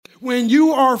When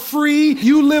you are free,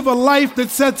 you live a life that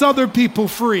sets other people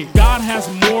free. God has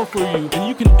more for you than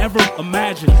you can ever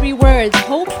imagine. 3 words: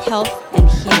 hope, health, and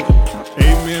healing.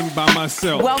 Amen by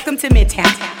myself. Welcome to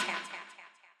Midtown.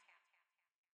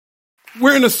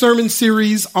 We're in a sermon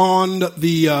series on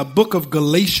the book of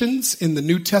Galatians in the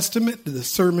New Testament. The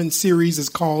sermon series is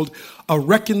called A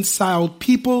Reconciled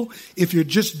People. If you're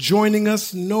just joining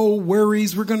us, no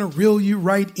worries. We're going to reel you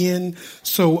right in.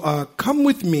 So come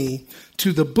with me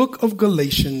to the book of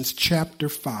Galatians, chapter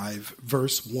 5,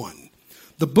 verse 1.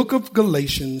 The book of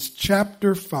Galatians,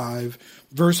 chapter 5,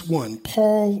 verse 1.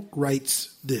 Paul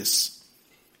writes this: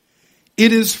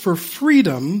 "It is for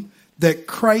freedom that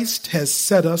Christ has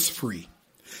set us free.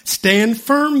 Stand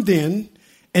firm then,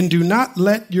 and do not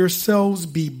let yourselves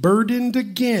be burdened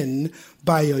again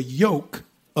by a yoke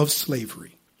of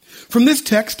slavery." From this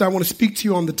text, I want to speak to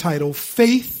you on the title,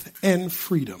 Faith and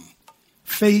Freedom.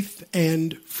 Faith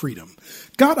and Freedom.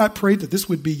 God, I pray that this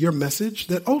would be your message,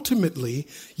 that ultimately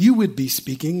you would be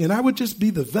speaking, and I would just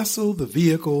be the vessel, the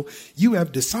vehicle you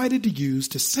have decided to use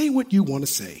to say what you want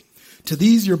to say. To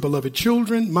these, your beloved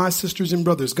children, my sisters and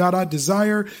brothers, God, I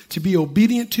desire to be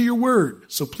obedient to your word.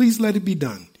 So please let it be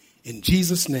done. In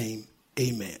Jesus' name,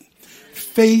 amen.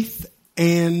 Faith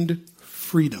and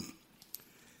freedom.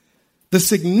 The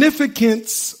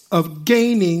significance of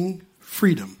gaining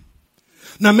freedom.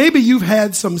 Now, maybe you've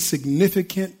had some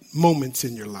significant moments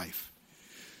in your life.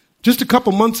 Just a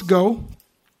couple months ago,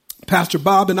 Pastor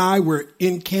Bob and I were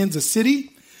in Kansas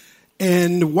City.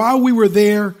 And while we were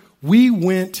there, we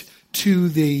went to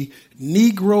the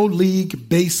Negro League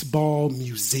Baseball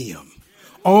Museum.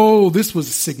 Oh, this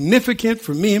was significant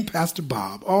for me and Pastor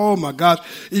Bob. Oh my gosh.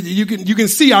 You can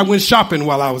see I went shopping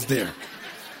while I was there.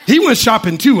 He went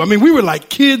shopping too. I mean, we were like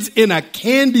kids in a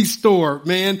candy store,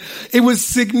 man. It was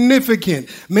significant.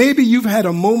 Maybe you've had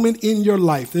a moment in your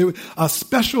life, a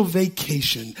special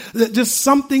vacation, just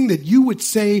something that you would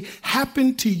say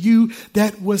happened to you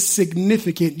that was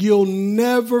significant. You'll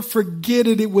never forget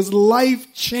it. It was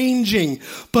life-changing.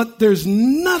 But there's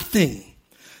nothing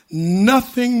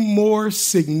more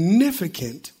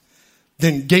significant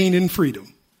than gaining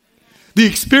freedom. The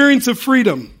experience of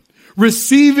freedom.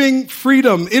 Receiving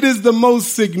freedom. It is the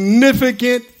most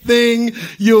significant thing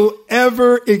you'll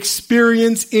ever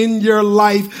experience in your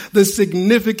life, the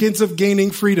significance of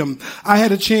gaining freedom. I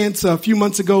had a chance a few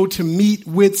months ago to meet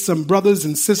with some brothers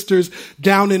and sisters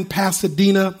down in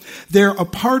Pasadena. They're a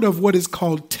part of what is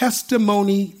called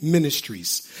Testimony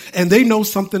Ministries, and they know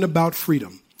something about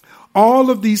freedom. All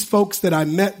of these folks that I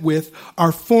met with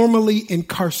are formerly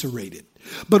incarcerated.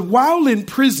 But while in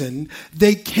prison,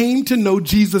 they came to know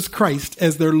Jesus Christ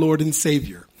as their Lord and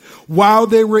Savior. While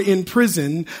they were in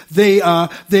prison, they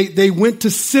went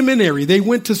to seminary. They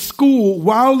went to school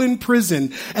while in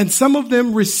prison. And some of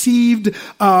them received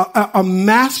a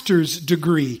master's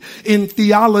degree in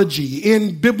theology,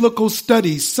 in biblical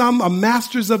studies, some a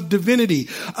master's of divinity.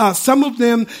 Some of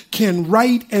them can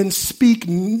write and speak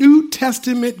New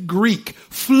Testament Greek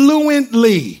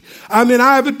fluently. I mean,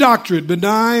 I have a doctorate, but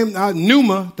I'm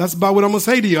pneuma. That's about what I'm going to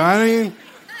say to you.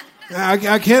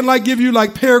 I can't give you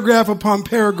paragraph upon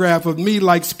paragraph of me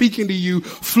speaking to you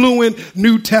fluent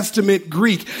New Testament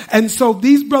Greek. And so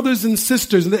these brothers and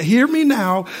sisters, hear me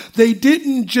now, they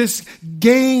didn't just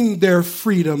gain their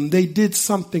freedom, they did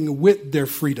something with their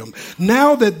freedom.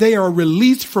 Now that they are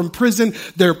released from prison,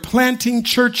 they're planting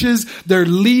churches, they're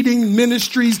leading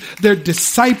ministries, they're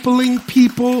discipling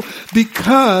people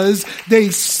because they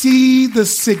see the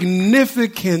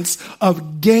significance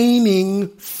of gaining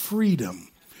freedom.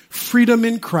 Freedom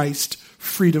in Christ,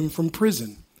 freedom from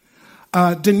prison.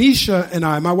 Denisha and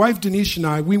I, my wife Denisha and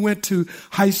I, we went to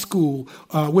high school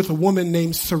with a woman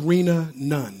named Serena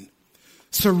Nunn.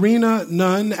 Serena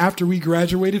Nunn, after we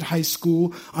graduated high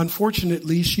school,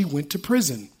 unfortunately, she went to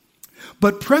prison.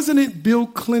 But President Bill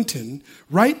Clinton,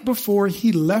 right before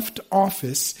he left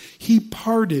office, he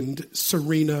pardoned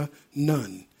Serena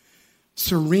Nunn.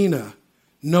 Serena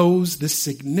knows the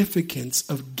significance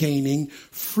of gaining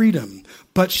freedom.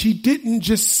 But she didn't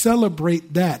just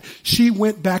celebrate that. She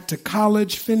went back to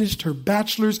college, finished her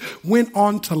bachelor's, went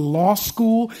on to law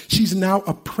school. She's now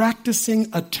a practicing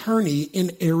attorney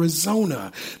in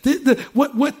Arizona.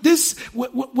 What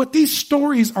these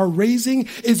stories are raising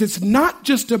is it's not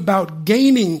just about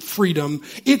gaining freedom.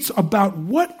 It's about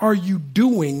what are you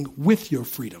doing with your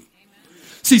freedom.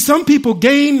 See, some people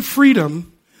gain freedom,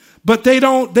 but they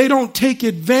don't take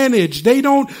advantage. They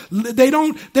don't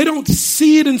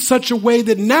see it in such a way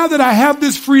that now that I have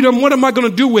this freedom, what am I going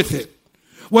to do with it?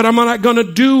 What am I going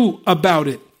to do about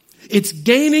it? It's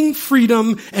gaining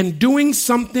freedom and doing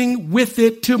something with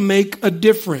it to make a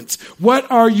difference. What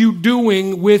are you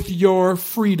doing with your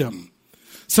freedom?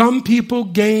 Some people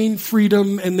gain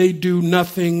freedom and they do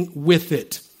nothing with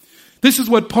it. This is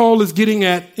what Paul is getting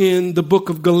at in the book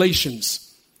of Galatians.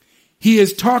 He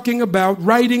is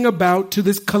writing about to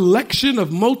this collection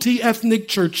of multi-ethnic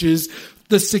churches,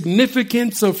 the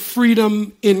significance of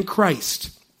freedom in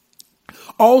Christ.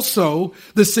 Also,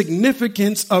 the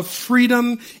significance of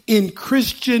freedom in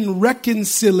Christian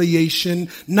reconciliation,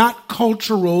 not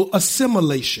cultural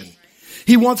assimilation.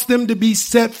 He wants them to be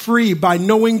set free by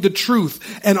knowing the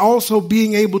truth and also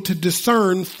being able to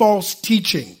discern false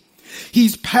teaching.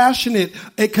 He's passionate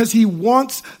because he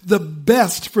wants the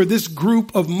best for this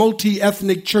group of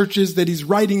multi-ethnic churches that he's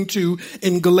writing to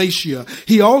in Galatia.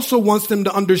 He also wants them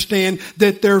to understand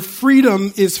that their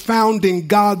freedom is found in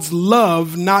God's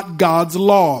love, not God's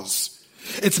laws.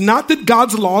 It's not that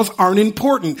God's laws aren't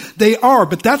important. They are,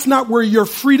 but that's not where your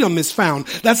freedom is found.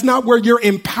 That's not where your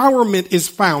empowerment is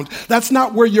found. That's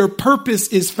not where your purpose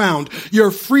is found.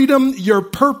 Your freedom, your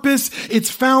purpose, it's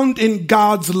found in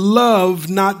God's love,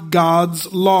 not God's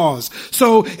laws.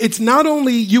 So it's not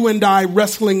only you and I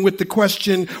wrestling with the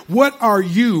question, what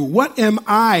am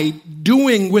I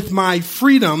doing with my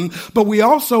freedom? But we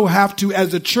also have to,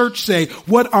 as a church, say,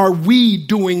 what are we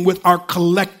doing with our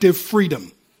collective freedom?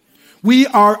 We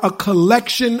are a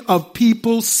collection of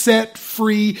people set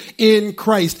free in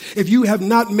Christ. If you have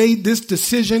not made this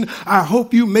decision, I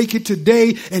hope you make it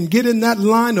today and get in that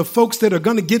line of folks that are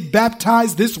going to get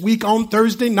baptized this week on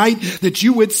Thursday night, that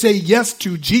you would say yes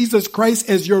to Jesus Christ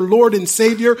as your Lord and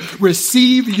Savior.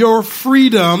 Receive your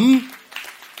freedom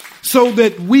so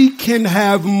that we can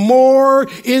have more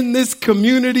in this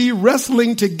community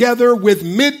wrestling together with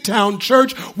Midtown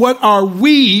Church. What are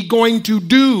we going to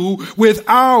do with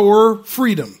our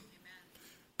freedom?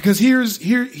 Because here's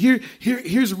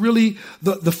really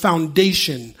the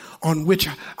foundation on which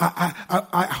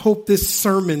I hope this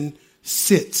sermon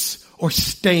sits or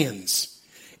stands,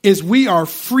 is we are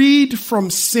freed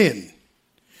from sin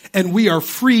and we are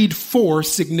freed for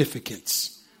significance.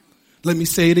 Let me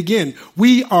say it again.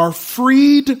 We are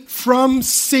freed from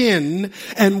sin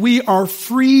and we are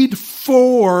freed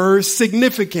for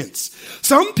significance.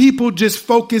 Some people just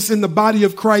focus in the body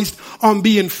of Christ on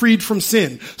being freed from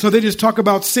sin. So they just talk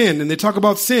about sin and they talk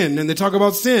about sin and they talk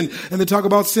about sin and they talk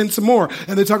about sin some more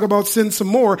and they talk about sin some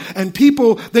more. And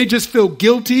people, they just feel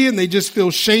guilty and they just feel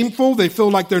shameful. They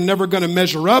feel like they're never going to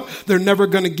measure up. They're never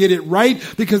going to get it right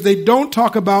because they don't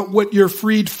talk about what you're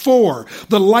freed for.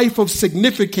 The life of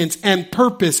significance and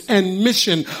purpose and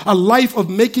mission, a life of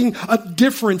making a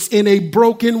difference in a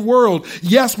broken world.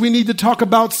 Yes, we need to talk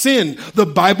about sin. The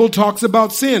Bible talks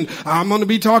about sin. I'm going to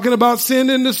be talking about sin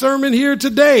in the sermon here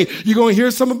today. You're going to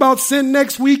hear some about sin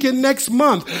next week and next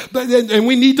month. And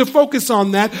we need to focus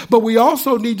on that. But we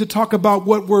also need to talk about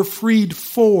what we're freed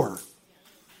for.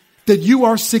 That you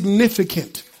are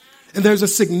significant. And there's a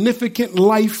significant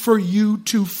life for you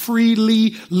to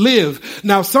freely live.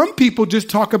 Now, some people just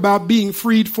talk about being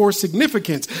freed for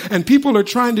significance. And people are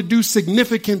trying to do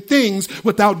significant things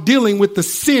without dealing with the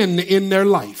sin in their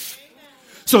life.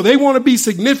 So they want to be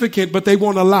significant, but they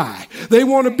want to lie. They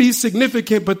want to be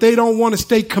significant, but they don't want to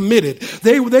stay committed.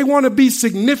 They want to be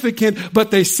significant,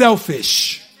 but they're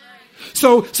selfish.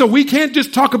 So we can't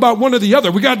just talk about one or the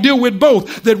other. We got to deal with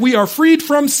both, that we are freed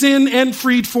from sin and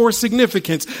freed for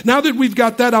significance. Now that we've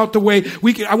got that out the way,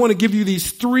 I want to give you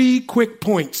these 3 quick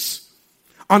points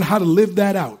on how to live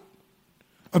that out,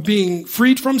 of being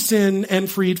freed from sin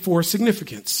and freed for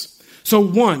significance. So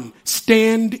 1,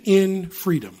 stand in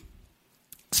freedom.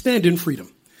 Stand in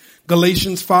freedom.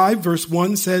 Galatians 5 verse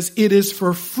 1 says, "It is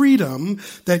for freedom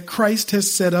that Christ has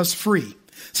set us free.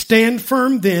 Stand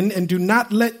firm then and do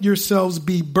not let yourselves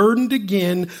be burdened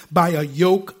again by a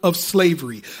yoke of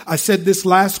slavery." I said this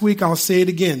last week. I'll say it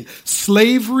again.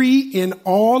 Slavery in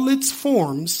all its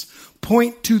forms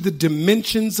point to the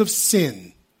dimensions of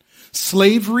sin.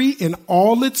 Slavery in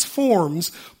all its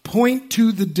forms point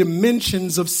to the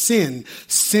dimensions of sin.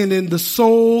 Sin in the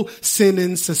soul, sin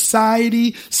in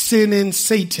society, sin in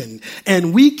Satan.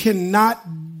 And we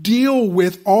cannot deal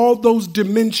with all those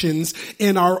dimensions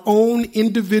in our own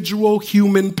individual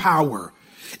human power.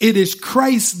 It is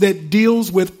Christ that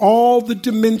deals with all the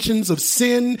dimensions of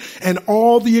sin and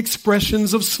all the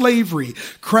expressions of slavery.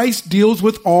 Christ deals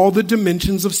with all the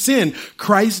dimensions of sin.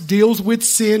 Christ deals with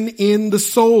sin in the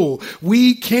soul.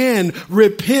 We can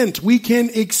repent. We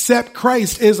can accept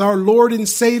Christ as our Lord and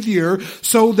Savior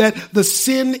so that the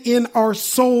sin in our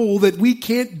soul that we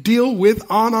can't deal with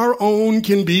on our own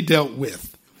can be dealt with.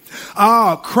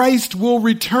 Christ will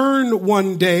return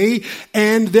one day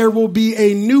and there will be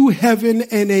a new heaven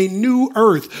and a new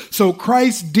earth. So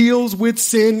Christ deals with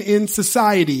sin in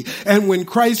society. And when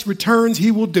Christ returns,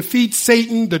 he will defeat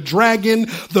Satan, the dragon,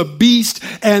 the beast,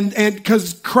 and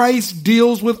because Christ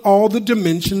deals with all the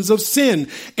dimensions of sin.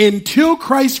 Until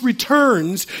Christ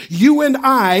returns, you and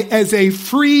I, as a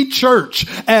free church,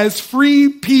 as free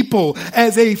people,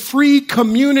 as a free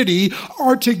community,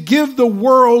 are to give the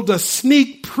world a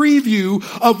sneak preview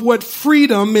of what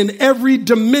freedom in every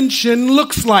dimension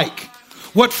looks like.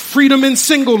 What freedom in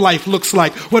single life looks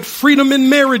like. What freedom in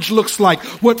marriage looks like.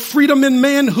 What freedom in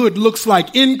manhood looks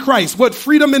like in Christ. What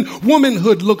freedom in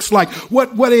womanhood looks like.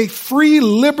 What a free,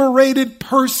 liberated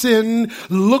person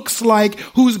looks like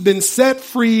who's been set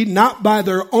free not by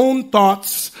their own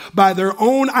thoughts, by their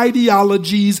own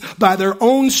ideologies, by their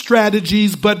own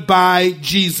strategies, but by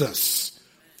Jesus.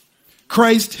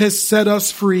 Christ has set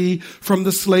us free from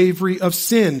the slavery of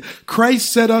sin.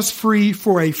 Christ set us free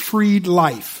for a freed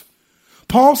life.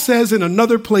 Paul says in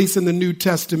another place in the New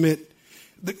Testament,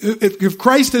 if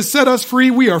Christ has set us free,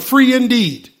 we are free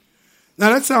indeed.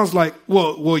 Now that sounds like,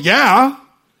 well, yeah.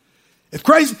 If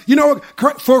Christ,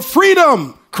 for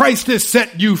freedom, Christ has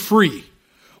set you free.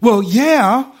 Well,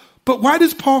 yeah. But why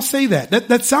does Paul say that?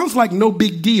 That sounds like no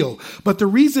big deal. But the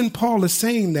reason Paul is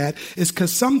saying that is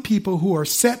because some people who are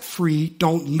set free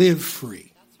don't live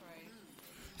free.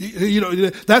 That's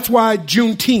right. That's why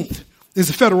Juneteenth is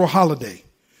a federal holiday,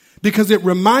 because it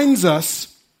reminds us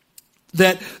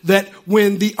that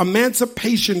when the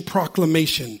Emancipation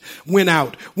Proclamation went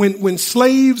out, when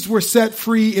slaves were set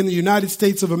free in the United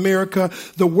States of America,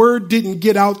 the word didn't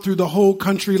get out through the whole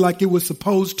country like it was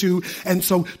supposed to. And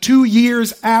so 2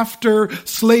 years after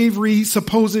slavery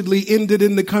supposedly ended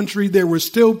in the country, there were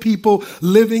still people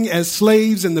living as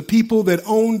slaves, and the people that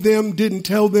owned them didn't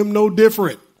tell them no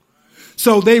different.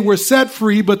 So they were set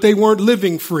free, but they weren't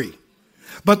living free.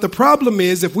 But the problem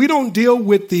is, if we don't deal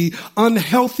with the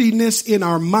unhealthiness in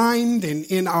our mind and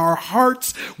in our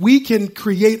hearts, we can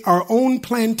create our own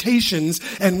plantations,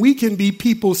 and we can be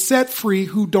people set free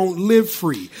who don't live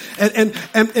free.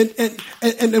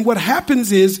 And what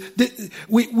happens is that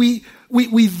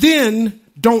we then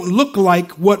don't look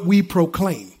like what we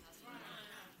proclaim.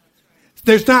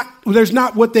 There's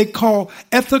not what they call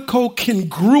ethical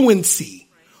congruency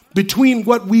between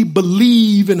what we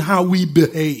believe and how we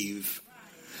behave.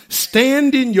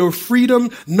 Stand in your freedom,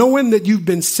 knowing that you've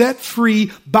been set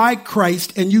free by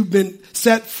Christ and you've been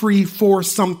set free for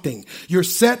something. You're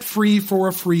set free for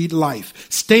a freed life.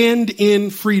 Stand in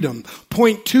freedom.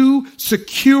 Point 2,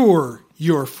 secure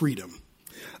your freedom.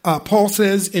 Paul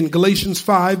says in Galatians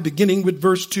 5, beginning with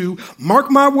verse 2, mark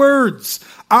my words.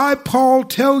 I, Paul,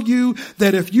 tell you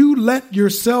that if you let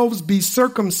yourselves be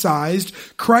circumcised,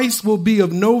 Christ will be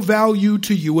of no value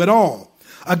to you at all.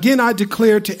 Again, I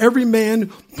declare to every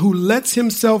man who lets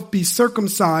himself be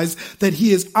circumcised that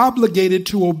he is obligated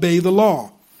to obey the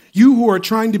law. You who are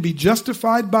trying to be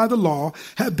justified by the law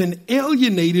have been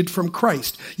alienated from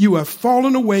Christ. You have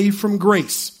fallen away from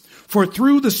grace. For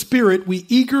through the Spirit we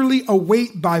eagerly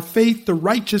await by faith the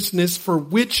righteousness for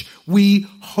which we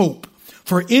hope.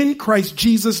 For in Christ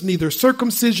Jesus neither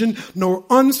circumcision nor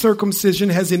uncircumcision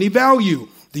has any value.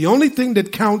 The only thing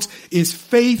that counts is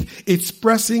faith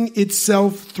expressing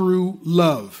itself through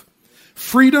love.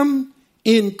 Freedom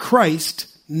in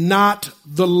Christ, not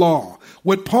the law.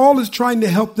 What Paul is trying to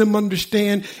help them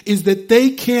understand is that they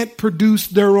can't produce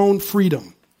their own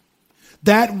freedom.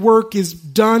 That work is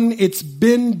done. It's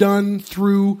been done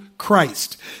through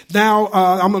Christ. Now,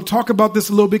 I'm going to talk about this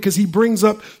a little bit because he brings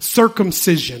up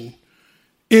circumcision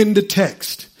in the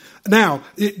text. Now,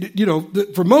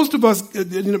 for most of us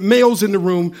males in the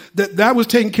room, that was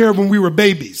taken care of when we were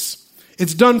babies.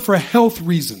 It's done for health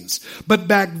reasons. But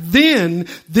back then,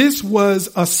 this was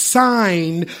a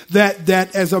sign that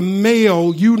as a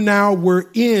male, you now were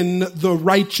in the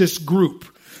righteous group.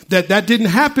 That didn't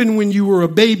happen when you were a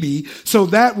baby. So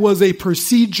that was a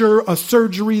procedure, a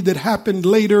surgery that happened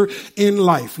later in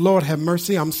life. Lord have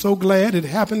mercy. I'm so glad it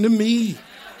happened to me.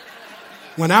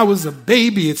 When I was a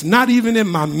baby, it's not even in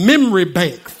my memory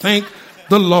bank. Thank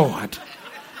the Lord.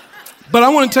 But I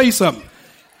want to tell you something.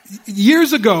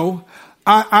 Years ago,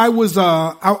 I was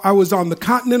on the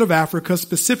continent of Africa,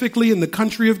 specifically in the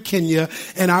country of Kenya,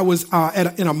 and I was in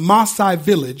a Maasai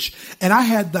village, and I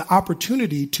had the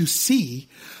opportunity to see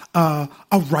a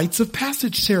rites of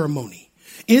passage ceremony.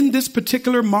 In this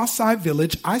particular Maasai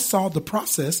village, I saw the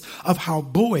process of how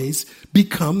boys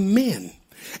become men.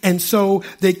 And so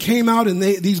they came out, and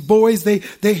these boys, they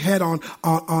had on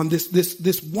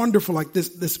this wonderful, like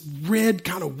this red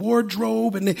kind of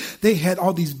wardrobe, and they had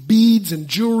all these beads and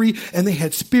jewelry, and they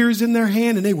had spears in their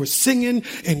hand, and they were singing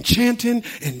and chanting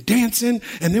and dancing.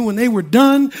 And then when they were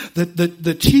done,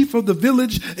 the chief of the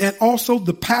village and also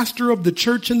the pastor of the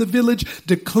church in the village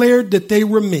declared that they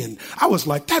were men. I was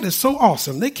like, that is so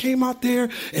awesome. They came out there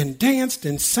and danced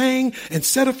and sang and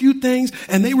said a few things,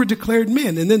 and they were declared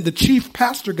men. And then the chief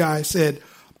pastor guy said,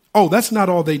 oh, that's not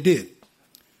all they did.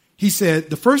 He said,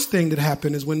 the first thing that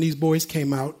happened is when these boys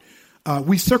came out,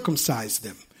 we circumcised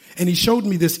them. And he showed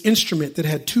me this instrument that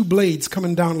had two blades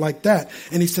coming down like that.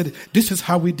 And he said, this is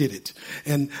how we did it.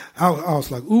 And I was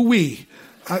like, ooh-wee.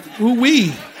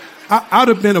 I'd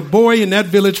have been a boy in that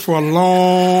village for a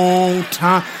long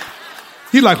time.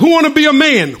 He's like, who want to be a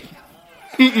man?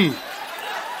 Mm-mm.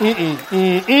 Mm-mm.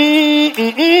 Mm-mm.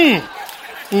 Mm-mm.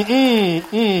 Mm-mm.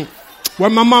 Mm-mm. Where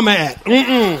my mama at?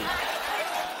 Mm-mm.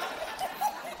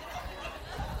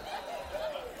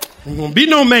 Ain't gonna be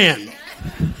no man.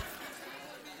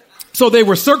 So they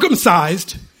were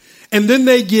circumcised, and then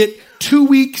they get 2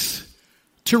 weeks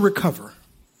to recover.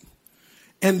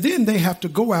 And then they have to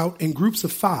go out in groups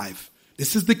of 5.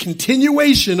 This is the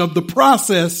continuation of the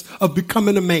process of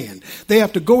becoming a man. They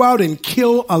have to go out and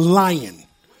kill a lion.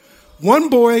 One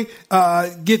boy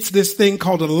gets this thing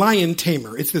called a lion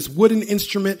tamer. It's this wooden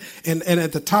instrument, and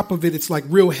at the top of it, it's like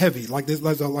real heavy. Like there's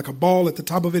like a ball at the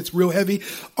top of it, it's real heavy.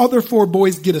 Other 4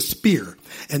 boys get a spear,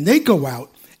 and they go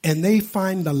out and they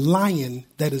find the lion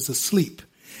that is asleep.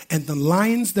 And the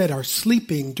lions that are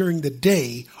sleeping during the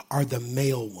day are the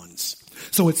male ones.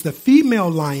 So it's the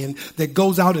female lion that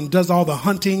goes out and does all the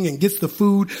hunting and gets the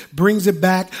food, brings it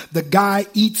back. The guy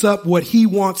eats up what he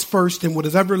wants first, and what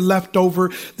is ever left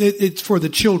over, it's for the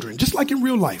children, just like in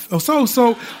real life.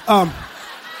 So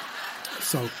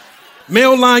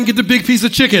male lion get the big piece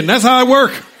of chicken. That's how it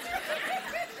works.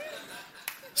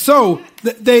 So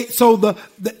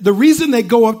the reason they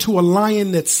go up to a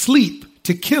lion that's asleep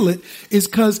to kill it is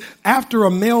because after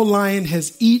a male lion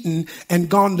has eaten and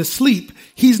gone to sleep,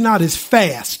 he's not as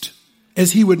fast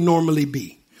as he would normally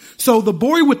be. So the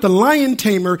boy with the lion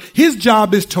tamer, his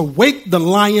job is to wake the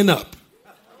lion up.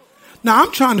 Now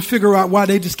I'm trying to figure out why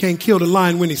they just can't kill the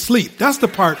lion when he's asleep. That's the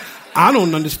part I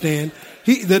don't understand.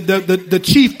 The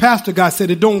chief pastor guy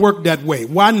said it don't work that way.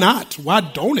 Why not? Why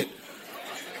don't it?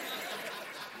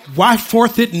 Why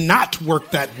forth it not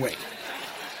work that way?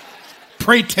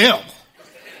 Pray tell.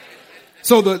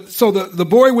 So the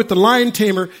boy with the lion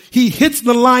tamer, he hits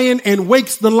the lion and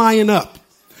wakes the lion up.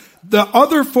 The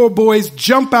other 4 boys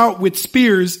jump out with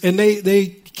spears and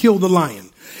they kill the lion.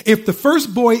 If the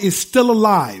first boy is still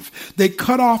alive, they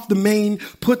cut off the mane,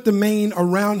 put the mane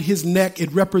around his neck.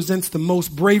 It represents the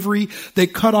most bravery. They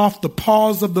cut off the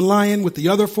paws of the lion with the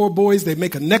other 4 boys. They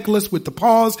make a necklace with the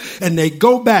paws and they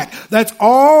go back. That's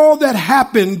all that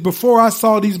happened before I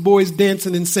saw these boys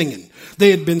dancing and singing. They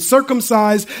had been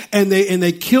circumcised and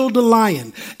they killed a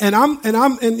lion. And I'm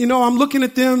looking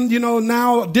at them,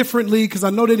 now differently because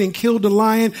I know they didn't kill the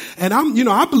lion. And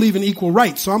I believe in equal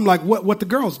rights. So I'm like, what the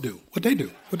girls do? What they do?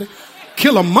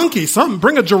 Kill a monkey, something,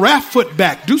 bring a giraffe foot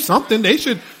back, do something. They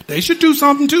should do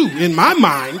something too, in my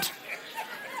mind.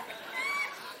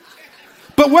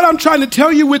 But what I'm trying to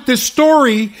tell you with this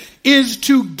story is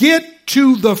to get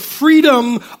to the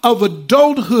freedom of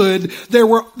adulthood.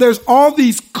 There's all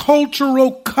these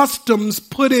cultural customs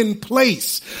put in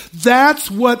place. That's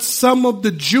what some of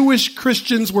the Jewish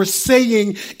Christians were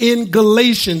saying in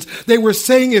Galatians. They were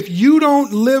saying if you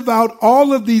don't live out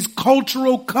all of these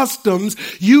cultural customs,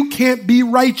 you can't be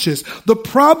righteous. The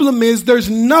problem is there's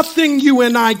nothing you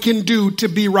and I can do to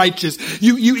be righteous.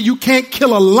 You can't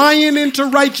kill a lion into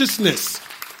righteousness.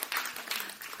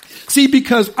 See,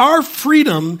 because our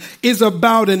freedom is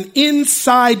about an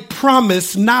inside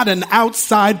promise, not an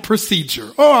outside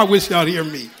procedure. Oh, I wish y'all hear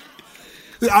me.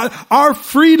 Our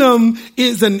freedom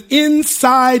is an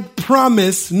inside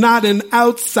promise, not an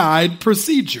outside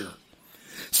procedure.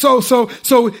 So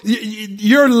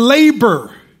your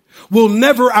labor will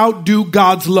never outdo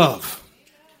God's love.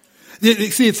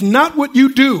 See, it's not what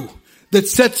you do that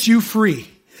sets you free.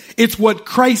 It's what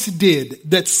Christ did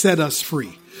that set us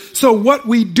free. So what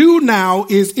we do now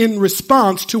is in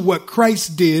response to what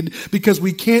Christ did because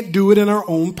we can't do it in our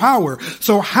own power.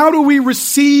 So how do we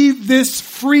receive this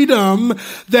freedom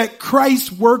that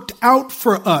Christ worked out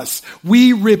for us?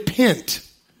 We repent.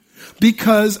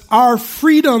 Because our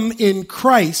freedom in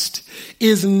Christ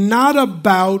is not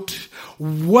about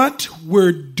what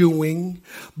we're doing,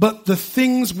 but the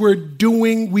things we're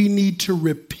doing we need to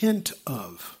repent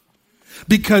of.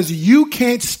 because you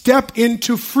can't step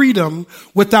into freedom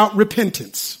without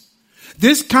repentance.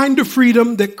 This kind of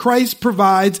freedom that Christ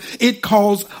provides, it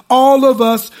calls all of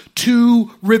us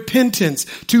to repentance,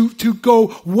 to go,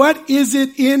 what is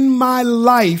it in my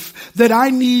life that I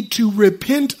need to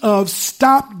repent of,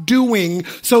 stop doing,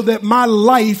 so that my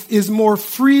life is more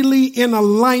freely in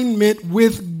alignment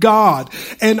with God?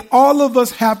 And all of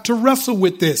us have to wrestle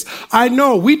with this. I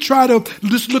know we try to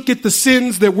just look at the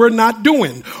sins that we're not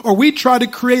doing, or we try to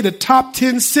create a top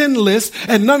 10 sin list,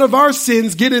 and none of our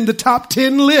sins get in the top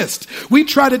 10 list. We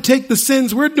try to take the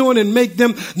sins we're doing and make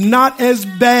them not as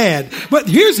bad. But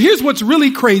here's what's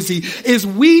really crazy is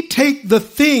we take the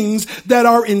things that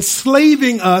are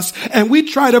enslaving us and we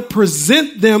try to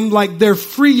present them like they're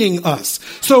freeing us.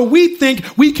 So we think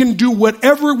we can do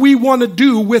whatever we want to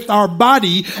do with our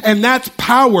body, and that's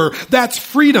power, that's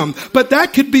freedom. But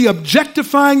that could be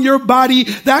objectifying your body.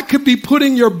 That could be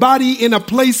putting your body in a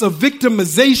place of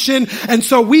victimization. And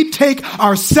so we take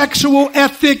our sexual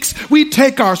ethics, we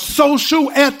take our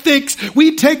social ethics,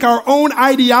 we take our own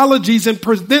ideologies and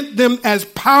present them as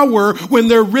power when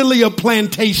they're really a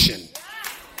plantation.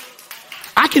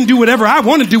 I can do whatever I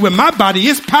want to do with my body.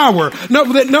 It's power. No,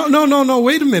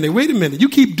 wait a minute. You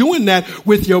keep doing that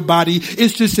with your body.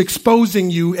 It's just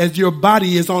exposing you as your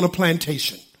body is on a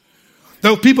plantation.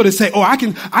 Those people that say, oh, I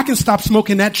can stop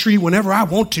smoking that tree whenever I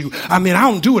want to. I mean, I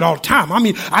don't do it all the time. I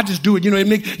mean, I just do it,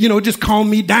 it just calm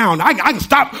me down. I can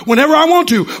stop whenever I want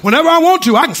to. Whenever I want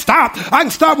to, I can stop. I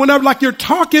can stop whenever, like you're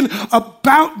talking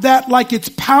about that like it's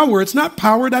power. It's not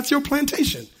power. That's your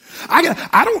plantation. I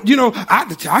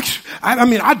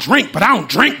drink, but I don't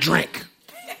drink.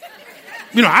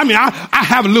 I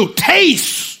have a little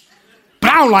taste,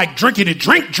 but I don't like drinkity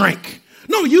drink.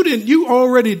 No, you didn't. You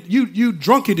already, you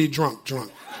drunkity drunk.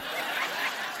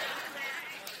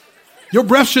 Your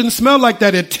breath shouldn't smell like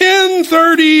that at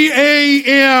 10:30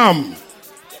 a.m.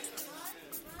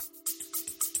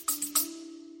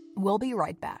 We'll be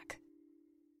right back.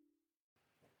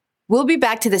 We'll be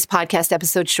back to this podcast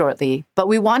episode shortly, but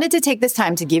we wanted to take this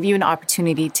time to give you an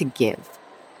opportunity to give.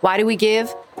 Why do we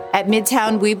give? At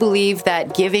Midtown, we believe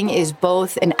that giving is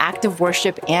both an act of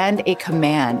worship and a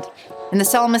command. And the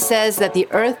psalmist says that the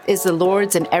earth is the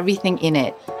Lord's and everything in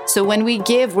it. So when we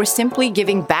give, we're simply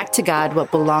giving back to God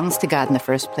what belongs to God in the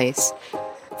first place.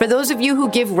 For those of you who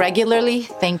give regularly,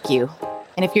 thank you.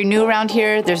 And if you're new around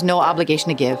here, there's no obligation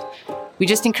to give. We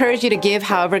just encourage you to give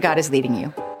however God is leading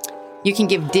you. You can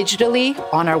give digitally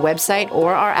on our website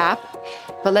or our app,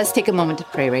 but let's take a moment to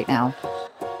pray right now.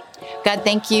 God,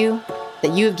 thank you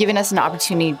that you have given us an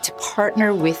opportunity to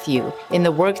partner with you in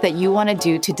the work that you want to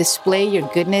do to display your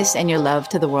goodness and your love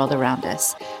to the world around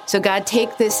us. So God,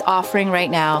 take this offering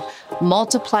right now,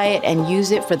 multiply it, and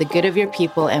use it for the good of your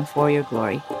people and for your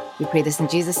glory. We pray this in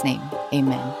Jesus' name.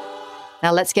 Amen.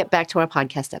 Now let's get back to our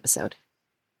podcast episode.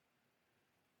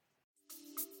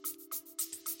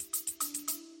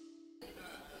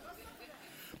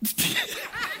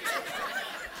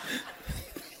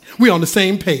 We on the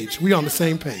same page.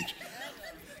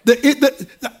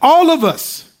 All of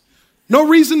us, no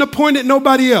reason to point at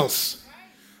nobody else.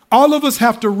 All of us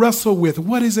have to wrestle with,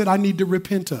 what is it I need to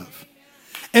repent of?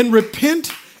 And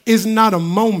repent is not a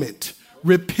moment.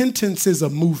 Repentance is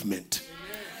a movement.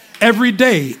 Every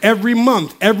day, every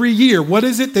month, every year, what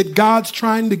is it that God's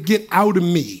trying to get out of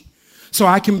me so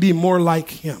I can be more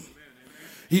like him?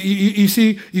 You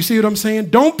see what I'm saying?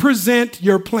 Don't present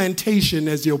your plantation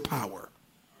as your power.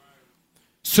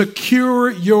 Secure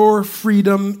your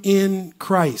freedom in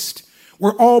Christ.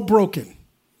 We're all broken.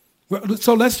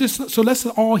 So let's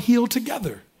all heal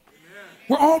together.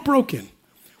 We're all broken.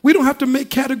 We don't have to make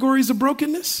categories of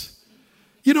brokenness.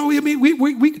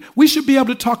 We should be able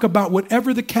to talk about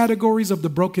whatever the categories of the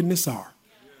brokenness are.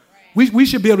 We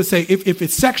should be able to say, if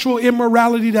it's sexual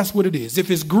immorality, that's what it is. If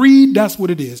it's greed, that's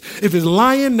what it is. If it's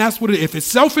lying, that's what it is. If it's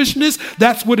selfishness,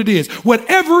 that's what it is.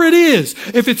 Whatever it is,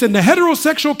 if it's in the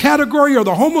heterosexual category or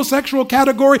the homosexual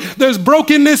category, there's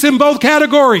brokenness in both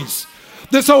categories.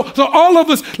 So all of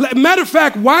us, matter of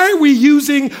fact, why are we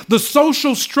using the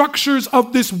social structures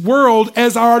of this world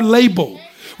as our label?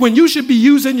 When you should be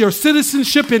using your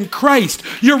citizenship in Christ,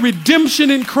 your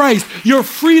redemption in Christ, your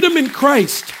freedom in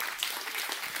Christ.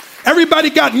 Everybody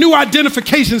got new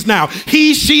identifications now.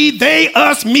 He, she, they,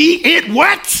 us, me, it,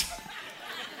 what?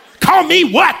 Call me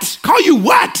what? Call you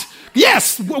what?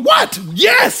 Yes. What?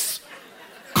 Yes.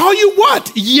 Call you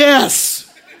what?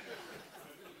 Yes.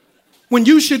 When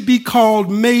you should be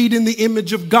called made in the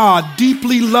image of God,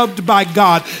 deeply loved by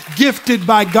God, gifted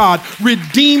by God,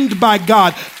 redeemed by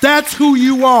God. That's who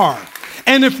you are.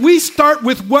 And if we start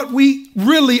with what we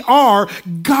really are,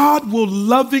 God will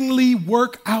lovingly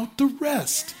work out the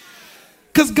rest.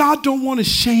 Because God don't want to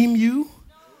shame you.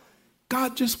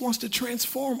 God just wants to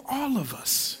transform all of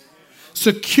us.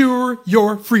 Secure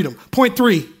your freedom. Point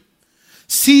 3,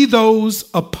 see those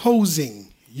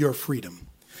opposing your freedom.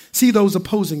 See those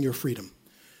opposing your freedom.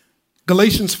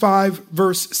 Galatians 5,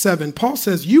 verse 7, Paul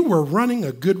says, you were running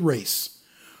a good race.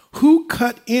 Who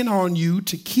cut in on you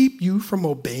to keep you from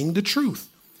obeying the truth?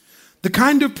 That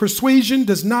kind of persuasion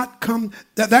does not come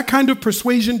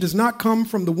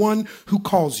from the one who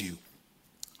calls you.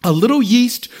 A little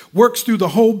yeast works through the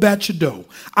whole batch of dough.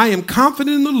 I am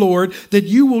confident in the Lord that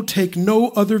you will take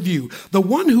no other view. The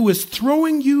one who is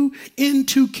throwing you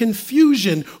into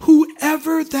confusion,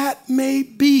 whoever that may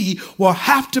be, will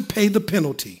have to pay the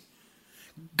penalty.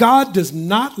 God does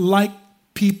not like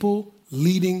people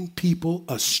leading people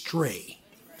astray,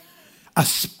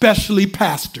 especially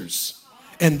pastors.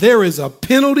 And there is a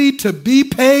penalty to be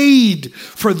paid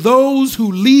for those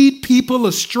who lead people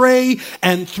astray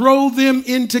and throw them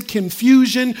into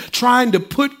confusion, trying to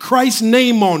put Christ's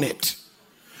name on it.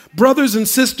 Brothers and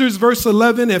sisters, verse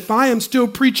 11, if I am still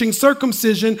preaching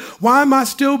circumcision, why am I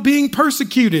still being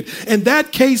persecuted? In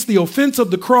that case, the offense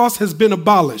of the cross has been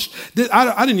abolished.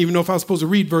 I didn't even know if I was supposed to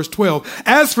read verse 12.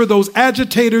 As for those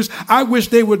agitators, I wish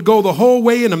they would go the whole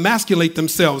way and emasculate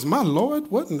themselves. My Lord,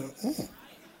 what in the...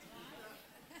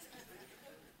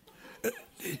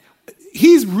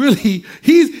 He's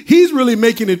really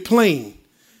making it plain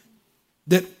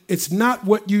that it's not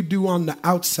what you do on the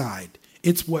outside.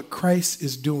 It's what Christ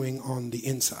is doing on the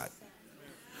inside.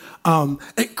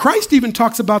 Christ even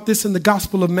talks about this in the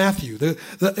Gospel of Matthew.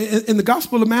 In the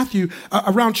Gospel of Matthew,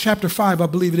 around chapter 5, I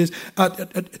believe it is,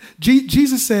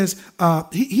 Jesus says,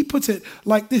 he puts it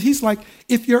like this. He's like,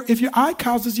 if your eye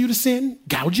causes you to sin,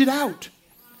 gouge it out.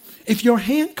 If your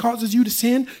hand causes you to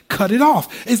sin, cut it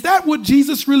off. Is that what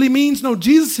Jesus really means? No,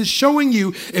 Jesus is showing you,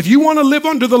 if you want to live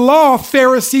under the law,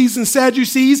 Pharisees and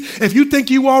Sadducees, if you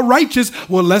think you are righteous,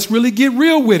 well, let's really get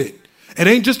real with it. It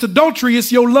ain't just adultery,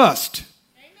 it's your lust.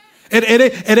 It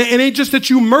ain't just that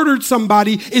you murdered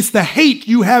somebody, it's the hate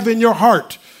you have in your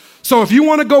heart. So if you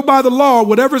want to go by the law,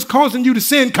 whatever's causing you to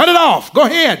sin, cut it off. Go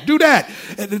ahead, do that.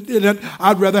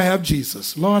 I'd rather have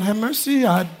Jesus. Lord have mercy,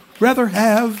 I'd rather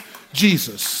have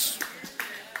Jesus.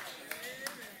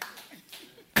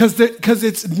 Because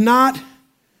it's not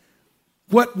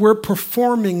what we're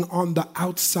performing on the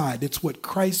outside. It's what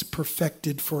Christ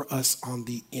perfected for us on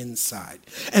the inside.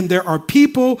 And there are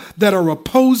people that are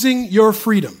opposing your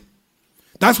freedom.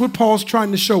 That's what Paul's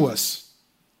trying to show us.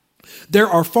 There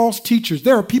are false teachers.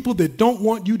 There are people that don't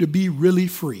want you to be really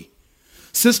free.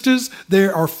 Sisters,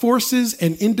 there are forces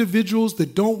and individuals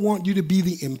that don't want you to be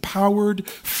the empowered,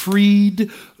 freed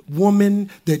woman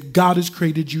that God has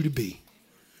created you to be.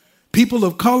 People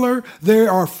of color, there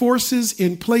are forces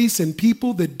in place and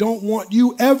people that don't want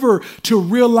you ever to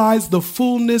realize the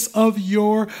fullness of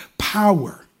your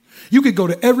power. You could go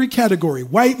to every category.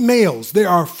 White males, there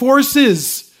are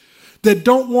forces that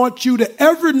don't want you to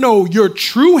ever know your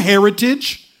true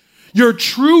heritage, your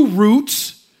true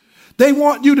roots. They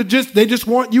just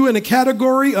want you in a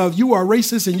category of you are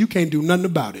racist and you can't do nothing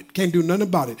about it. Can't do nothing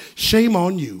about it. Shame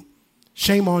on you.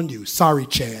 Shame on you. Sorry,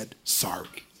 Chad. Sorry.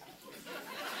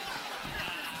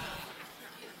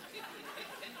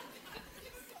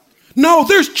 No,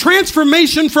 there's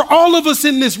transformation for all of us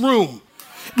in this room.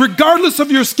 Regardless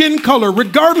of your skin color,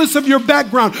 regardless of your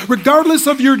background, regardless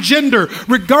of your gender,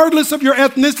 regardless of your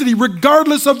ethnicity,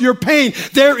 regardless of your pain,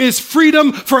 there is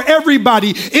freedom for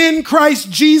everybody. In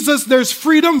Christ Jesus, there's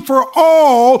freedom for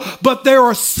all, but there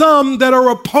are some that are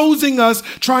opposing us,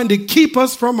 trying to keep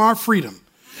us from our freedom.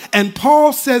 And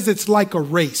Paul says it's like a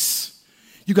race.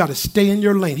 You got to stay in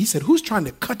your lane. He said, who's trying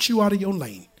to cut you out of your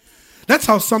lane? That's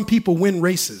how some people win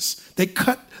races. They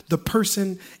cut the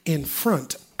person in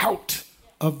front out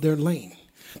of their lane.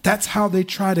 That's how they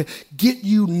try to get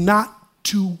you not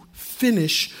to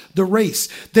finish the race.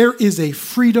 There is a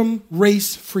freedom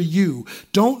race for you.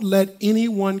 Don't let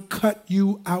anyone cut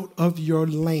you out of your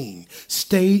lane.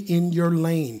 Stay in your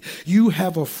lane. You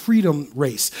have a freedom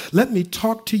race. Let me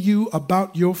talk to you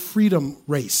about your freedom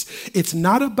race. It's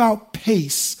not about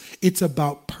pace. It's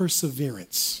about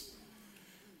perseverance.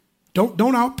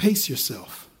 Don't outpace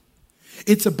yourself.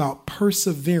 It's about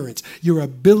perseverance, your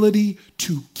ability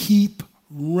to keep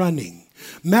running.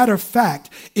 Matter of fact,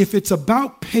 if it's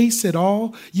about pace at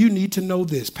all, you need to know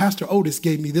this. Pastor Otis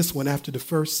gave me this one after the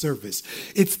first service.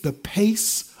 It's the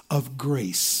pace of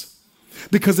grace.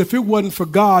 Because if it wasn't for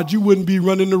God, you wouldn't be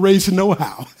running the race no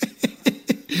how.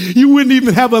 You wouldn't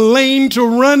even have a lane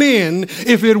to run in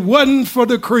if it wasn't for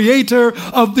the creator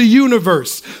of the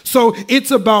universe. So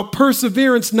it's about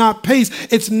perseverance, not pace.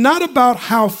 It's not about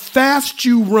how fast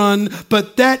you run,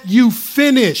 but that you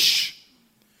finish.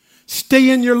 Stay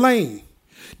in your lane.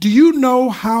 Do you know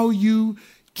how you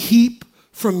keep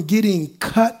from getting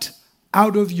cut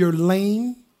out of your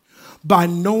lane? By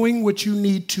knowing what you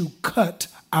need to cut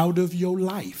out of your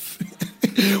life.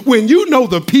 When you know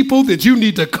the people that you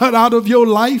need to cut out of your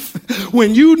life,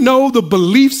 when you know the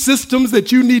belief systems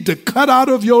that you need to cut out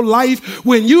of your life,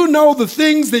 when you know the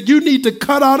things that you need to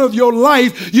cut out of your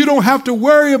life, you don't have to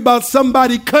worry about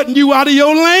somebody cutting you out of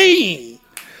your lane.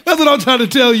 That's what I'm trying to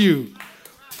tell you.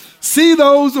 See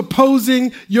those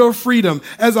opposing your freedom.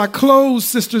 As I close,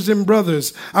 sisters and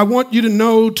brothers, I want you to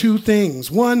know two things.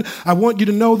 One, I want you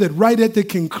to know that right at the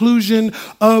conclusion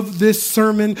of this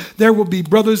sermon, there will be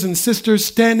brothers and sisters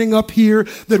standing up here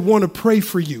that want to pray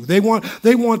for you. They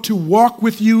want to walk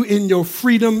with you in your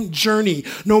freedom journey,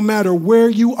 no matter where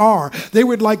you are. They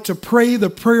would like to pray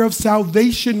the prayer of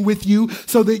salvation with you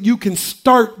so that you can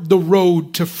start the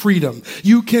road to freedom.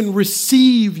 You can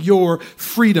receive your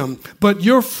freedom, but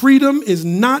your freedom is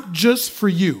not just for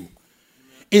you.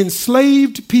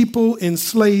 Enslaved people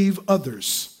enslave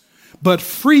others, but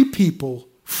free people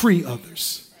free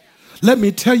others. Let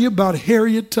me tell you about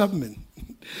Harriet Tubman.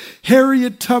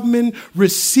 Harriet Tubman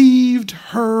received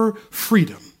her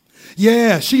freedom.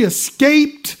 Yeah, she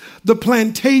escaped the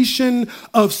plantation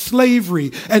of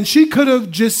slavery, and she could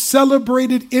have just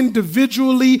celebrated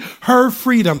individually her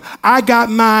freedom. I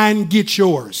got mine, get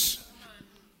yours.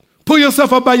 Pull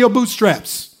yourself up by your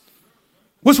bootstraps.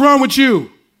 What's wrong with you?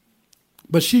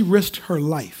 But she risked her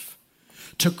life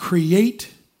to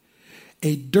create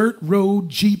a dirt road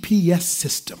GPS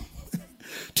system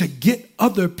to get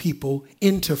other people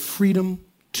into freedom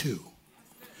too.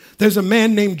 There's a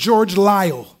man named George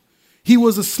Liele. He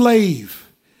was a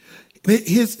slave.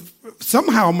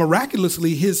 Somehow,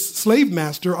 miraculously, his slave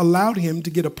master allowed him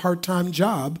to get a part-time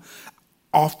job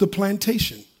off the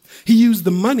plantation. He used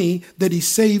the money that he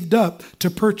saved up to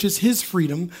purchase his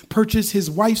freedom, purchase his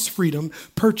wife's freedom,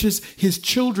 purchase his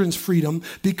children's freedom,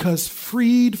 because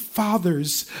freed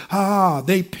fathers,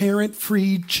 they parent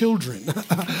freed children.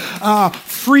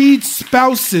 Freed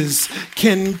spouses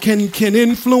can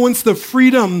influence the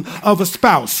freedom of a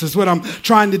spouse, is what I'm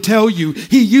trying to tell you.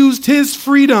 He used his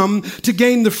freedom to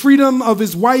gain the freedom of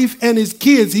his wife and his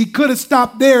kids. He could have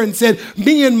stopped there and said,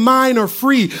 me and mine are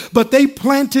free, but they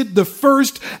planted the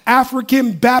first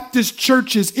African Baptist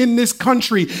churches in this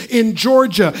country, in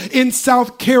Georgia, in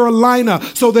South Carolina,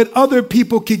 so that other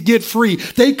people could get free.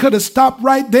 They could have stopped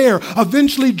right there.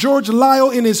 Eventually, George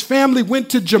Liele and his family went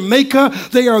to Jamaica.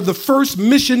 They are the first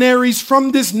missionaries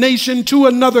from this nation to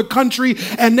another country,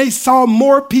 and they saw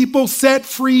more people set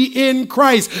free in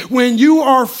Christ. When you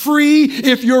are free,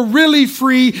 if you're really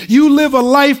free, you live a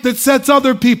life that sets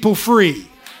other people free.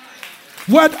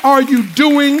 What are you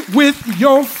doing with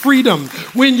your freedom?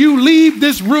 When you leave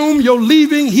this room, you're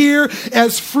leaving here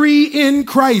as free in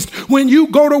Christ. When you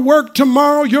go to work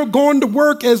tomorrow, you're going to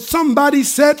work as somebody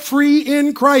set free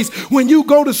in Christ. When you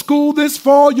go to school this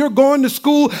fall, you're going to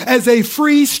school as a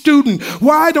free student.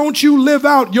 Why don't you live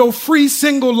out your free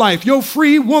single life, your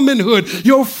free womanhood,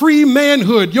 your free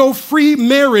manhood, your free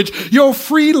marriage, your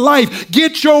free life?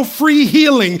 Get your free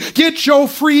healing. Get your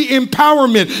free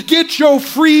empowerment. Get your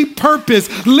free purpose.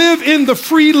 Live in the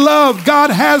free love God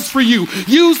has for you.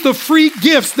 Use the free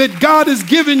gifts that God has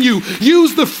given you.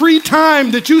 Use the free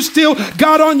time that you still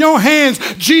got on your hands.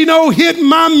 Gino, hit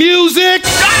my music.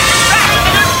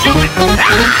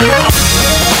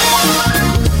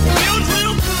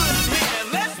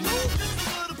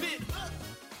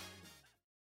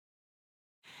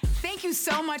 Thank you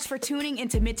so much for tuning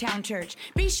into Midtown Church.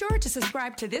 Be sure to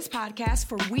subscribe to this podcast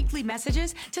for weekly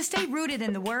messages to stay rooted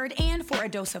in the Word and for a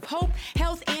dose of hope,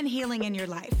 health, and healing in your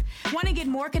life. Want to get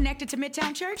more connected to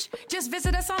Midtown Church? Just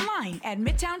visit us online at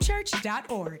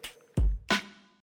midtownchurch.org.